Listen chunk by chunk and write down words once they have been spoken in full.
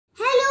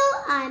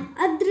I am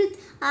Adrit.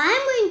 I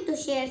am going to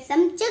share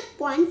some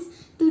checkpoints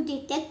to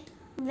detect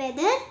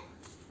whether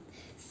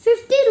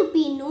 50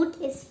 rupee note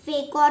is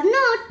fake or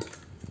not.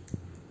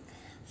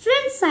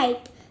 Front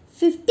side,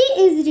 50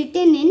 is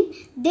written in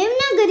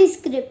Devanagari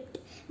script.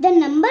 The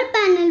number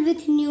panel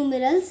with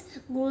numerals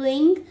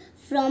going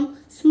from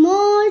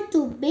small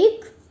to big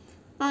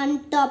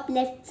on top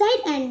left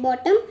side and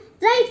bottom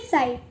right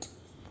side.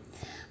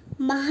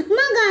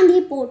 Mahatma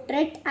Gandhi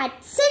portrait at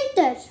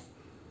center.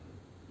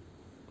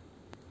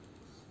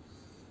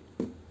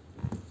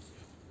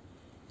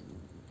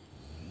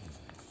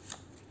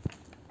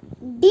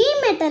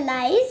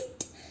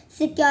 Demetallized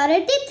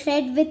security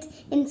thread with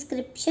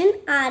inscription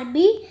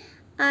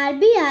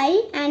RBI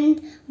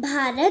and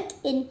Bharat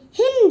in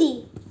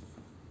Hindi.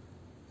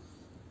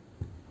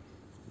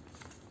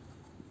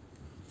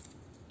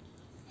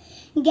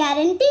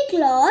 Guarantee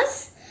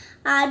clause,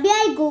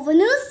 RBI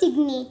governor's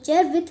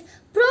signature with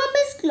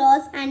promise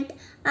clause and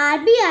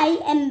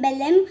RBI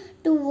emblem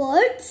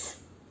towards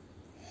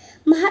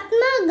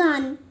Mahatma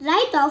Gandhi,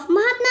 right of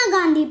Mahatma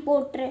Gandhi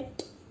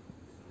portrait.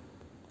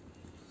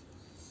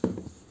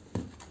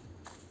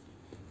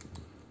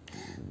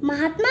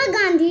 Mahatma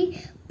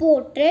Gandhi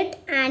portrait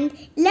and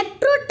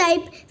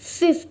electrotype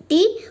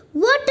 50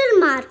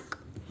 watermark.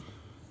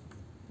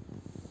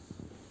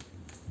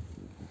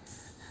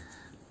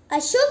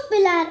 Ashok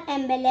pillar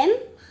emblem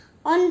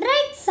on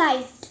right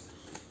side.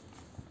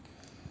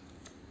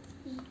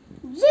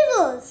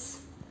 Reverse.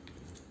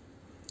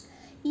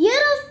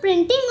 Year of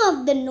printing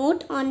of the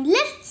note on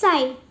left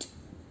side.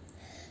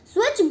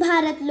 Swachh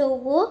Bharat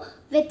logo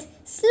with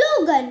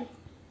slogan.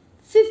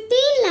 15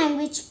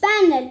 language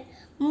panel.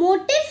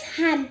 Motif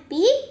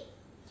Hampi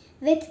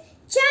with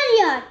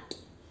chariot.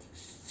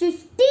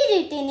 50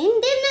 written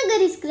in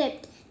Devanagari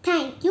script.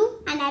 Thank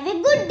you and have a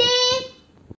good day.